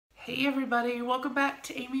Hey everybody, welcome back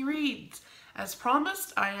to Aimee Reads. As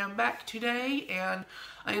promised, I am back today and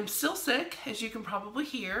I am still sick, as you can probably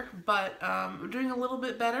hear, but I'm doing a little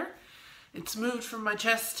bit better. It's moved from my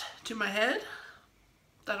chest to my head.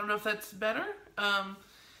 I don't know if that's better,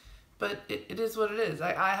 but it is what it is.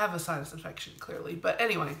 I have a sinus infection, clearly. But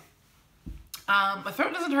anyway, my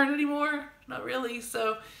throat doesn't hurt anymore, not really,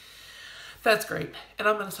 so that's great. And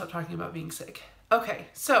I'm going to stop talking about being sick. Okay,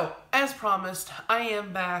 so as promised, I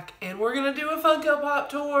am back and we're going to do a Funko Pop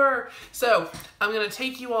tour. So I'm going to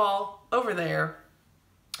take you all over there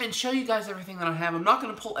and show you guys everything that I have. I'm not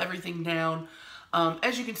going to pull everything down.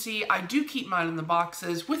 As you can see, I do keep mine in the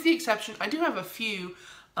boxes, with the exception, I do have a few.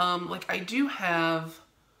 Like I do have,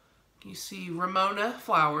 you see Ramona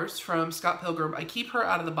Flowers from Scott Pilgrim. I keep her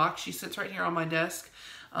out of the box. She sits right here on my desk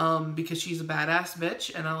because she's a badass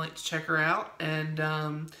bitch and I like to check her out.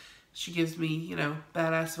 And she gives me, you know,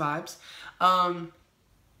 badass vibes.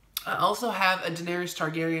 I also have a Daenerys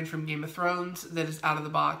Targaryen from Game of Thrones that is out of the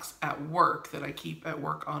box at work, that I keep at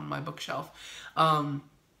work on my bookshelf.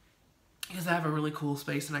 Because I have a really cool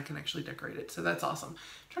space and I can actually decorate it. So that's awesome. I'm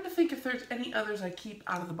trying to think if there's any others I keep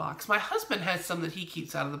out of the box. My husband has some that he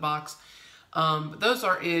keeps out of the box. But those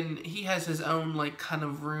are he has his own like kind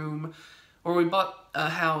of room, or we bought a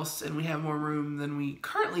house and we have more room than we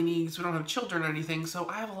currently need because we don't have children or anything. So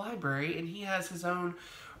I have a library and he has his own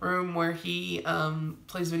room where he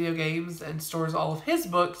plays video games and stores all of his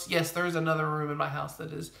books. Yes, there's another room in my house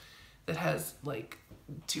that has like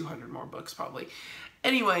 200 more books probably.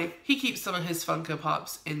 Anyway, he keeps some of his Funko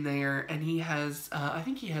Pops in there, and he has, I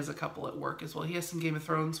think he has a couple at work as well. He has some Game of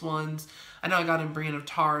Thrones ones. I know I got him Brienne of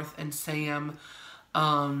Tarth and Sam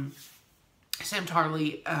Tarly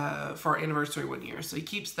for our anniversary 1 year. So he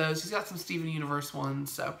keeps those. He's got some Steven Universe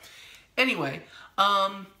ones. So anyway,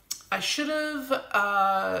 I should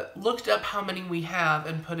have looked up how many we have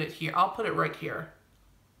and put it here. I'll put it right here.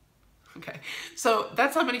 Okay, so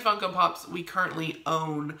that's how many Funko Pops we currently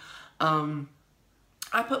own.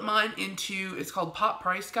 I put mine into, it's called Pop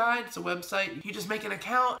Price Guide. It's a website. You just make an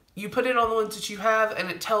account, you put in all the ones that you have,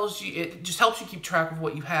 and it tells you, it just helps you keep track of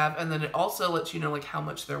what you have, and then it also lets you know like how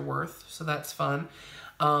much they're worth, so that's fun.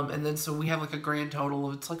 And then so we have like a grand total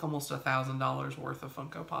of, it's like almost $1,000 worth of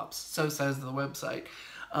Funko Pops, so says the website.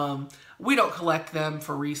 We don't collect them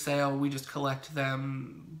for resale, we just collect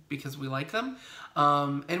them because we like them.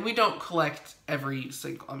 And we don't collect every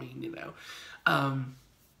single, I mean, you know,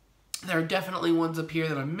 there are definitely ones up here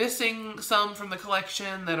that I'm missing some from the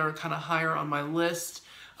collection that are kind of higher on my list.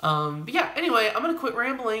 But yeah, anyway, I'm going to quit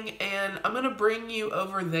rambling and I'm going to bring you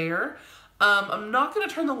over there. I'm not going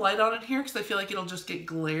to turn the light on in here because I feel like it'll just get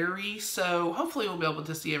glary. So hopefully we'll be able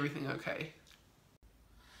to see everything okay.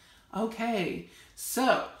 Okay,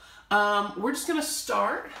 so we're just going to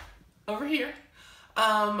start over here.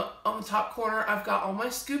 On the top corner, I've got all my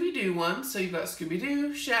Scooby-Doo ones. So you've got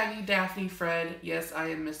Scooby-Doo, Shaggy, Daphne, Fred. Yes, I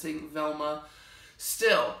am missing Velma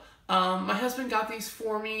still. My husband got these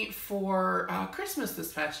for me for Christmas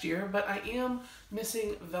this past year, but I am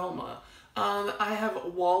missing Velma. I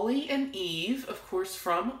have Wally and Eve, of course,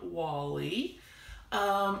 from Wally.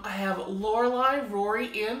 I have Lorelai,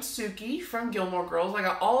 Rory, and Suki from Gilmore Girls. I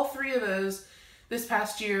got all three of those this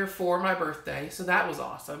past year for my birthday, so that was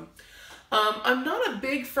awesome. I'm not a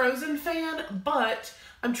big Frozen fan, but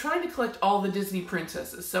I'm trying to collect all the Disney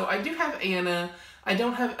princesses. So I do have Anna. I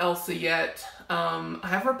don't have Elsa yet. I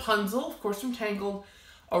have Rapunzel, of course, from Tangled.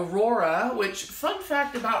 Aurora, which, fun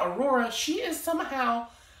fact about Aurora, she is somehow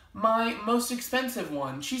my most expensive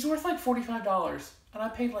one. She's worth like $45, and I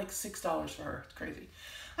paid like $6 for her. It's crazy.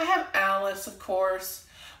 I have Alice, of course.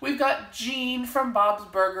 We've got Jean from Bob's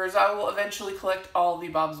Burgers. I will eventually collect all the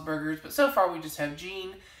Bob's Burgers, but so far we just have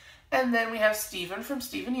Jean. And then we have Steven from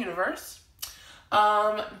Steven Universe.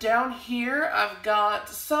 Down here, I've got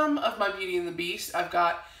some of my Beauty and the Beast. I've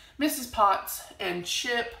got Mrs. Potts and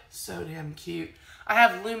Chip. So damn cute. I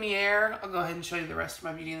have Lumiere. I'll go ahead and show you the rest of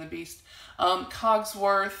my Beauty and the Beast.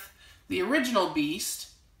 Cogsworth, the original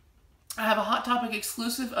Beast. I have a Hot Topic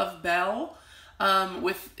exclusive of Belle.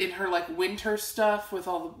 In her like winter stuff with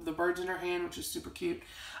all the birds in her hand, which is super cute.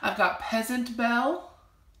 I've got Peasant Belle.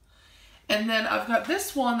 And then I've got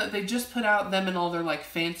this one that they just put out, them in all their like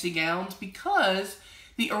fancy gowns, because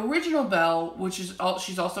the original Belle, which is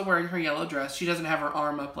she's also wearing her yellow dress. She doesn't have her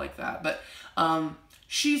arm up like that, but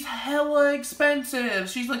she's hella expensive.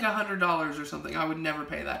 She's like $100 or something. I would never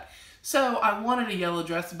pay that. So I wanted a yellow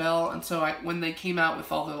dress Belle, and so when they came out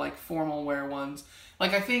with all the like formal wear ones,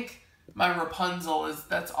 like I think my Rapunzel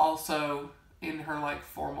that's also in her like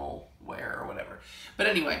formal wear or whatever. But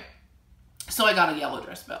anyway, so I got a yellow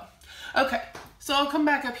dress Belle. Okay, so I'll come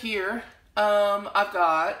back up here I've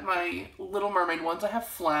got my Little Mermaid ones. I have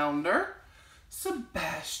Flounder,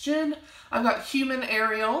 Sebastian. I've got Human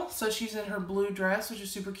Ariel, so she's in her blue dress, which is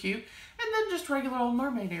super cute. And then just regular old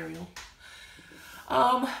Mermaid Ariel.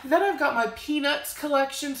 Then I've got my Peanuts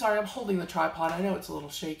collection. Sorry, I'm holding the tripod. I know it's a little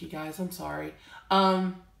shaky, guys. I'm sorry.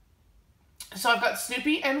 So I've got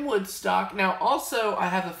Snoopy and Woodstock. Now, also, I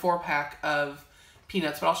have the 4-pack of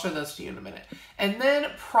Peanuts, but I'll show those to you in a minute. And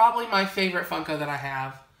then, probably my favorite Funko that I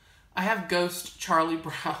have Ghost Charlie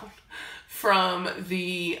Brown from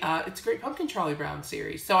the It's a Great Pumpkin Charlie Brown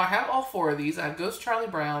series. So I have all 4 of these. I have Ghost Charlie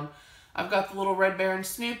Brown. I've got the little Red Bear and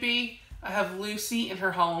Snoopy. I have Lucy in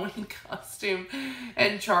her Halloween costume.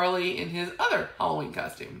 And Charlie in his other Halloween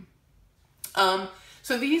costume.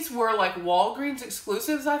 So these were like Walgreens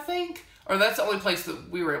exclusives, I think. Or that's the only place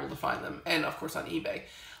that we were able to find them. And, of course, on eBay.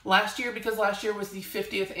 Last year, because last year was the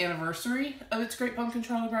 50th anniversary of It's Great Pumpkin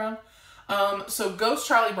Charlie Brown. So Ghost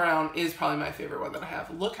Charlie Brown is probably my favorite one that I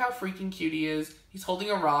have. Look how freaking cute he is. He's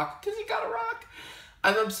holding a rock, because he got a rock.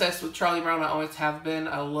 I'm obsessed with Charlie Brown. I always have been.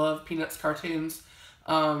 I love Peanuts cartoons.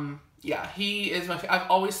 Yeah, he is my favorite. I've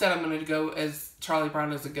always said I'm going to go as Charlie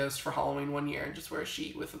Brown as a ghost for Halloween one year and just wear a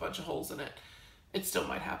sheet with a bunch of holes in it. It still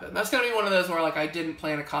might happen. That's going to be one of those where, like, I didn't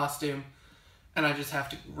plan a costume and I just have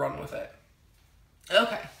to run with it.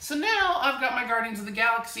 Okay, so now I've got my Guardians of the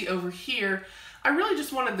Galaxy over here. I really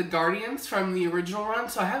just wanted the Guardians from the original run,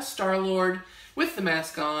 so I have Star-Lord with the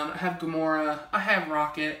mask on, I have Gamora, I have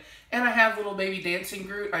Rocket, and I have little baby dancing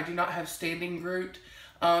Groot. I do not have standing Groot.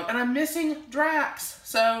 And I'm missing Drax,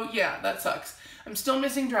 so yeah, that sucks. I'm still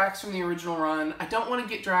missing Drax from the original run. I don't want to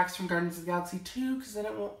get Drax from Guardians of the Galaxy 2, because then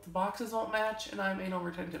the boxes won't match, and I'm anal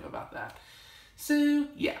retentive about that. So,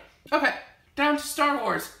 yeah. Okay, down to Star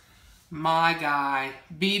Wars. My guy,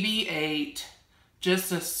 BB-8.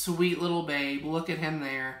 Just a sweet little babe. Look at him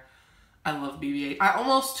there. I love BB-8. I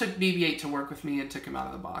almost took BB-8 to work with me and took him out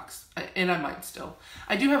of the box. And I might still.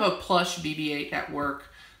 I do have a plush BB-8 at work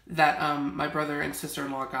that my brother and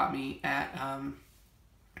sister-in-law got me at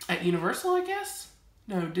Universal, I guess?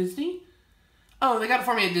 No, Disney? Oh, they got it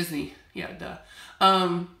for me at Disney. Yeah,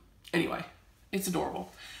 duh. Anyway, it's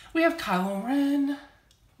adorable. We have Kylo Ren.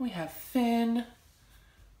 We have Finn,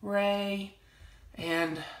 Rey,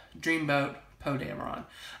 and Dreamboat Poe Dameron.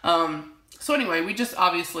 So anyway, we just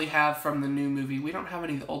obviously have from the new movie. We don't have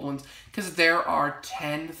any of the old ones because there are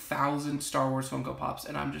 10,000 Star Wars Funko Pops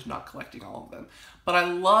and I'm just not collecting all of them. But I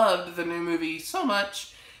loved the new movie so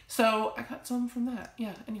much, so I got some from that.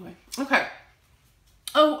 Yeah, anyway. Okay.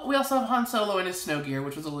 Oh, we also have Han Solo in his snow gear,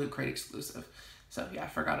 which was a Loot Crate exclusive. So yeah, I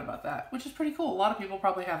forgot about that, which is pretty cool. A lot of people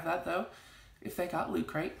probably have that though, if they got Loot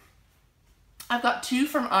Crate. I've got 2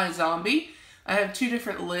 from iZombie. I have 2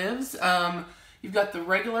 different lives. You've got the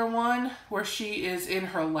regular one where she is in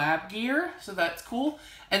her lab gear, so that's cool.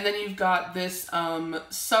 And then you've got this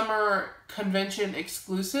summer convention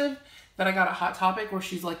exclusive that I got at Hot Topic where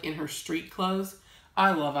she's like in her street clothes.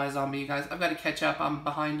 I love iZombie, you guys. I've got to catch up. I'm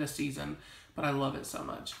behind a season, but I love it so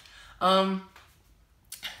much.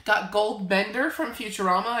 Got Gold Bender from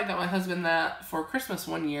Futurama. I got my husband that for Christmas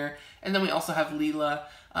one year. And then we also have Leela.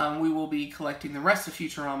 We will be collecting the rest of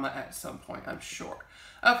Futurama at some point, I'm sure.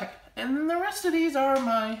 Okay, and then the rest of these are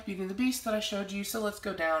my Beauty and the Beast that I showed you, so let's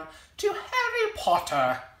go down to Harry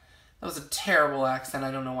Potter. That was a terrible accent,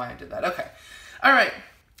 I don't know why I did that. Okay, alright,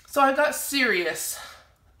 so I've got Sirius.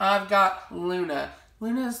 I've got Luna.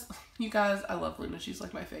 Luna's, you guys, I love Luna, she's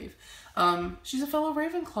like my fave. She's a fellow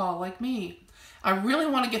Ravenclaw, like me. I really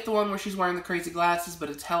want to get the one where she's wearing the crazy glasses,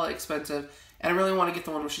 but it's hella expensive. And I really want to get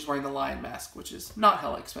the one where she's wearing the lion mask, which is not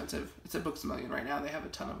hella expensive. It's at Books A Million right now. They have a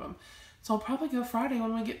ton of them. So I'll probably go Friday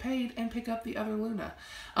when we get paid and pick up the other Luna.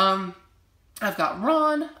 I've got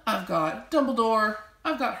Ron, I've got Dumbledore,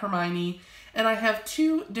 I've got Hermione, and I have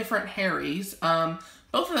 2 different Harrys.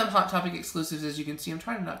 Both of them Hot Topic exclusives, as you can see. I'm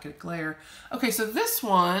trying to not get a glare. Okay, so this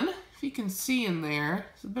one, if you can see in there,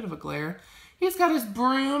 it's a bit of a glare. He's got his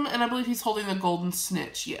broom, and I believe he's holding the golden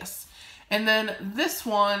snitch, yes. And then this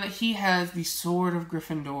one, he has the Sword of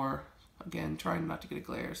Gryffindor. Again, trying not to get a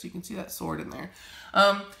glare, so you can see that sword in there.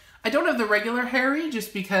 I don't have the regular Harry,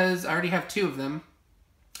 just because I already have 2 of them.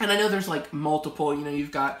 And I know there's, like, multiple. You know,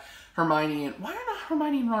 you've got Hermione and... Why are not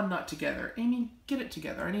Hermione and Ron not together? Aimee, get it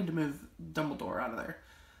together. I need to move Dumbledore out of there.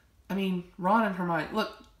 I mean, Ron and Hermione...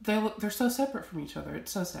 Look, they're so separate from each other.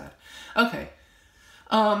 It's so sad. Okay.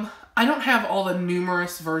 I don't have all the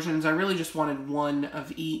numerous versions. I really just wanted 1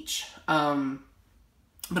 of each.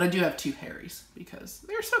 But I do have 2 Harrys because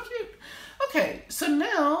they're so cute. Okay, so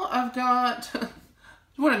now I've got...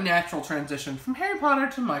 What a natural transition from Harry Potter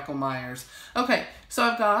to Michael Myers. Okay, so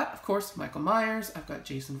I've got, of course, Michael Myers. I've got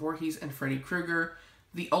Jason Voorhees and Freddy Krueger.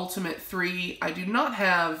 the Ultimate 3. I do not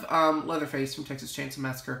have Leatherface from Texas Chainsaw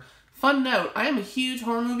Massacre. Fun note, I am a huge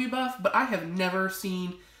horror movie buff, but I have never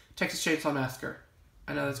seen Texas Chainsaw Massacre.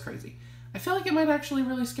 I know that's crazy. I feel like it might actually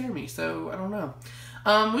really scare me, so I don't know.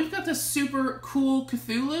 We've got this super cool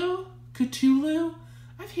Cthulhu. Cthulhu?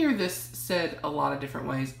 I've heard this said a lot of different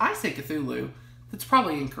ways. I say Cthulhu. That's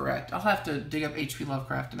probably incorrect. I'll have to dig up H.P.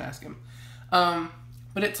 Lovecraft and ask him.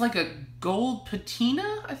 But it's like a gold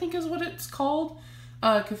patina, I think is what it's called.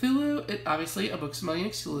 Cthulhu, obviously a Books A Million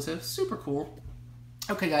exclusive. Super cool.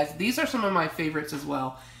 Okay, guys, these are some of my favorites as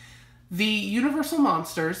well. The Universal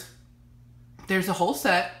Monsters. There's a whole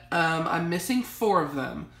set. I'm missing 4 of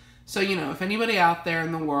them. So, you know, if anybody out there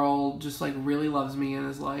in the world just, like, really loves me and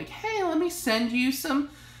is like, hey, let me send you some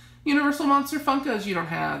Universal Monster Funkos you don't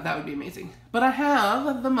have, that would be amazing. But I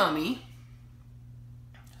have the Mummy.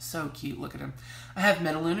 So cute, look at him. I have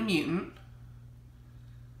Metaluna Mutant.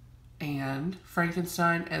 And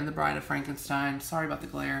Frankenstein and the Bride of Frankenstein. Sorry about the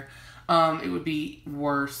glare. It would be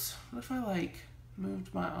worse. What if I, like,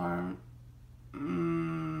 moved my arm?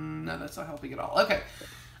 No, that's not helping at all. Okay.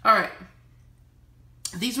 Alright.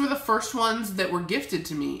 These were the first ones that were gifted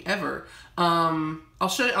to me ever. I'll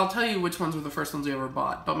tell you which ones were the first ones I ever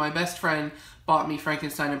bought. But my best friend bought me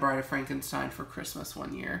Frankenstein and Bride of Frankenstein for Christmas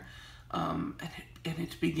one year. And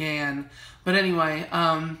it began. But anyway,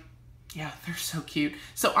 yeah, they're so cute.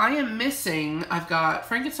 So I am missing, I've got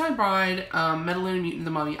Frankenstein Bride, Metaluna Mutant,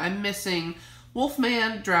 the Mummy. I'm missing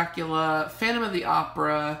Wolfman, Dracula, Phantom of the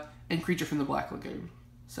Opera, and Creature from the Black Lagoon.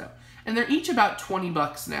 So, and they're each about 20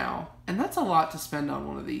 bucks now. And that's a lot to spend on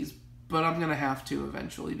one of these, but I'm going to have to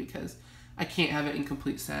eventually because I can't have it in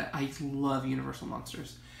complete set. I love Universal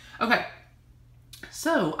Monsters. Okay,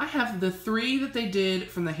 so I have the 3 that they did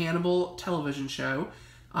from the Hannibal television show.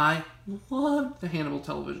 I love the Hannibal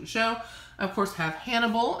television show. I, of course, have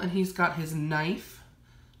Hannibal, and he's got his knife,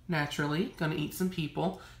 naturally, gonna eat some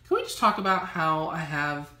people. Can we just talk about how I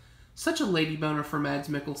have such a lady boner for Mads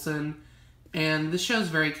Mikkelsen? And this show's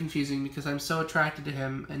very confusing because I'm so attracted to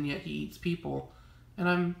him, and yet he eats people. And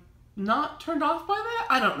I'm not turned off by that?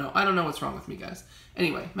 I don't know. I don't know what's wrong with me, guys.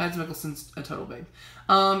 Anyway, Mads Mikkelsen's a total babe.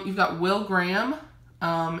 You've got Will Graham,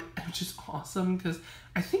 which is awesome because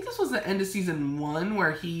I think this was the end of season 1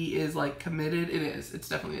 where he is, like, committed. It is. It's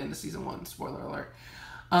definitely the end of season 1. Spoiler alert.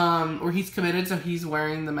 Where he's committed, so he's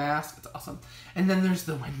wearing the mask. It's awesome. And then there's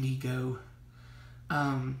the Wendigo,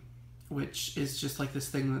 which is just, like, this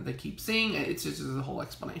thing that they keep seeing. It's just a whole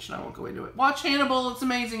explanation. I won't go into it. Watch Hannibal. It's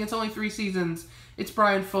amazing. It's only 3 seasons. It's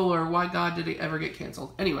Brian Fuller. Why God did it ever get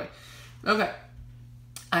canceled? Anyway. Okay.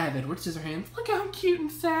 I have Edward Scissorhands. Look how cute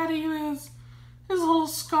and sad he is. His little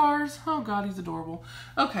scars. Oh, God, he's adorable.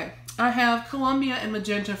 Okay, I have Columbia and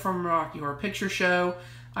Magenta from Rocky Horror Picture Show.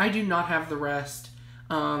 I do not have the rest.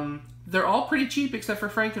 They're all pretty cheap except for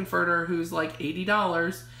Frankenfurter, who's like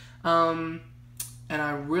 $80. And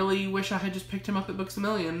I really wish I had just picked him up at Books A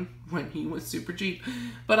Million when he was super cheap.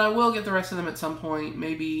 But I will get the rest of them at some point.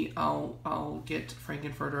 Maybe I'll get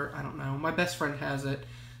Frankenfurter. I don't know. My best friend has it.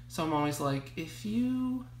 So I'm always like, if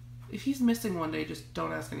he's missing one day, just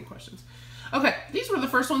don't ask any questions. Okay, these were the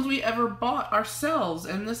first ones we ever bought ourselves,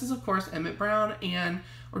 and this is, of course, Emmett Brown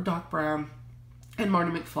or Doc Brown and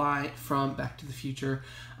Marty McFly from Back to the Future.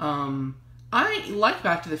 I like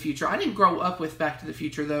Back to the Future. I didn't grow up with Back to the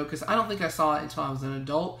Future, though, because I don't think I saw it until I was an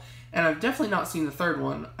adult, and I've definitely not seen the 3rd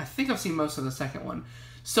one. I think I've seen most of the 2nd one.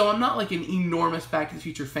 So I'm not, like, an enormous Back to the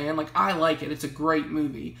Future fan. Like, I like it. It's a great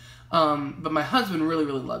movie. But my husband really,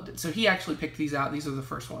 really loved it. So he actually picked these out. These are the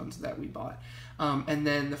first ones that we bought. And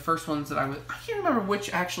then the first ones that I can't remember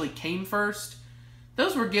which actually came first.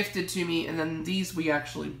 Those were gifted to me, and then these we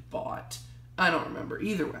actually bought. I don't remember.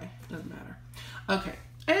 Either way, doesn't matter. Okay,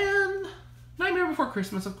 and Nightmare Before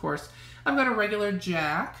Christmas, of course. I've got a regular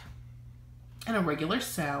Jack and a regular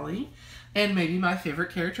Sally, and maybe my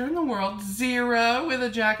favorite character in the world, Zero, with a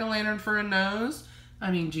jack-o'-lantern for a nose. I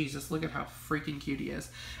mean, Jesus, look at how freaking cute he is.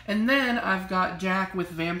 And then I've got Jack with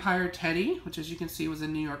Vampire Teddy, which, as you can see, was a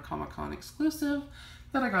New York Comic Con exclusive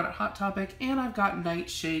that I got at Hot Topic. And I've got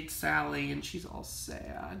Nightshade Sally, and she's all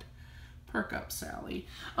sad. Perk up, Sally.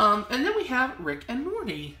 And then we have Rick and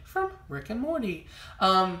Morty from Rick and Morty.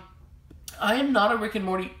 I am not a Rick and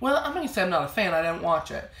Morty... Well, I'm not going to say I'm not a fan. I didn't watch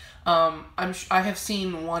it. I have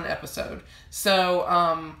seen 1 episode. So,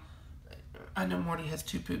 I know Morty has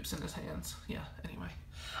 2 poops in his hands. Yeah, anyway.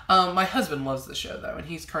 My husband loves the show, though, and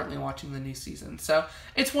he's currently watching the new season. So,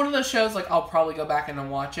 it's one of those shows, like, I'll probably go back and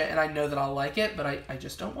watch it, and I know that I'll like it, but I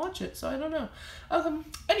just don't watch it, so I don't know.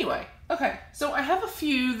 Anyway, okay, so I have a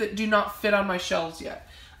few that do not fit on my shelves yet.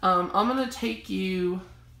 I'm going to take you...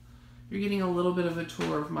 You're getting a little bit of a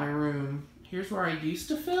tour of my room here's where I used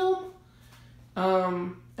to film.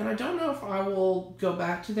 And I don't know if I will go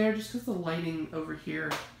back to there just because the lighting over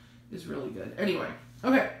here is really good. Anyway,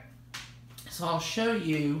 okay. So I'll show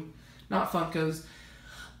you, not Funkos,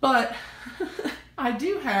 but I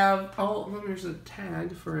do have all, there's a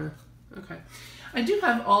tag for a, okay. I do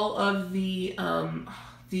have all of the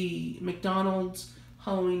McDonald's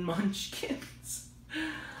Halloween munchkins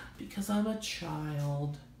because I'm a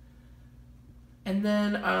child. And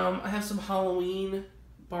then I have some Halloween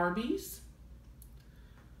Barbies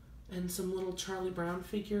and some little Charlie Brown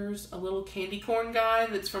figures, a little candy corn guy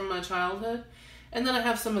that's from my childhood. And then I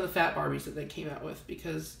have some of the fat Barbies that they came out with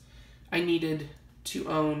because I needed to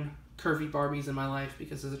own curvy Barbies in my life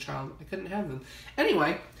because as a child I couldn't have them.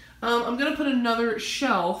 Anyway, I'm going to put another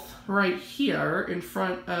shelf right here in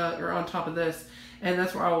front, or on top of this, and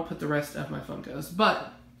that's where I will put the rest of my Funkos.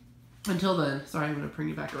 But until then, sorry, I'm going to bring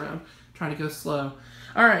you back around. Trying to go slow.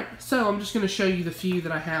 Alright, so I'm just going to show you the few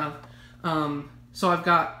that I have. So I've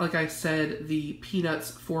got, like I said, the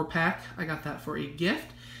Peanuts 4-pack. I got that for a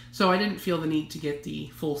gift. So I didn't feel the need to get the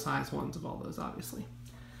full-size ones of all those, obviously.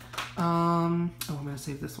 Oh, I'm going to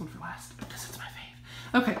save this one for last because it's my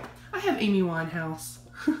fave. Okay, I have Aimee Winehouse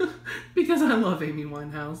because I love Aimee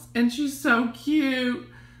Winehouse. And she's so cute.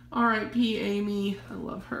 R.I.P. Aimee. I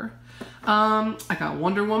love her. I got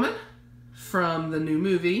Wonder Woman from the new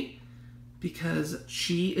movie because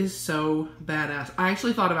she is so badass. I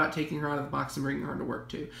actually thought about taking her out of the box and bringing her to work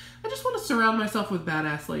too. I just want to surround myself with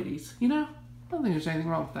badass ladies, you know? I don't think there's anything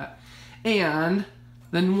wrong with that. And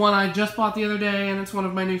then one I just bought the other day, and it's one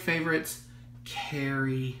of my new favorites,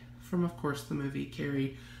 Carrie, from, of course, the movie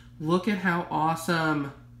Carrie. Look at how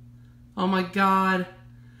awesome. Oh my god.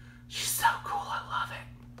 She's so cool. I love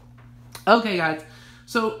it. Okay, guys.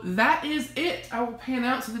 So that is it. I will pan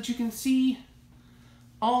out so that you can see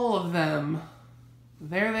all of them.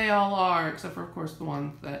 There they all are, except for, of course, the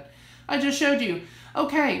ones that I just showed you.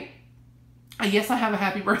 Okay. Yes, I have a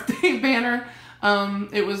happy birthday banner.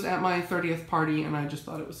 It was at my 30th party, and I just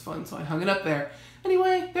thought it was fun, so I hung it up there.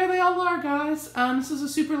 Anyway, there they all are, guys. This is a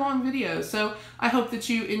super long video, so I hope that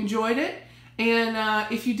you enjoyed it.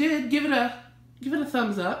 And if you did, give it a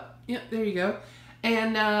thumbs up. Yep, there you go.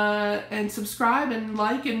 And subscribe and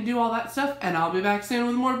like and do all that stuff. And I'll be back soon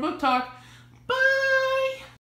with more book talk.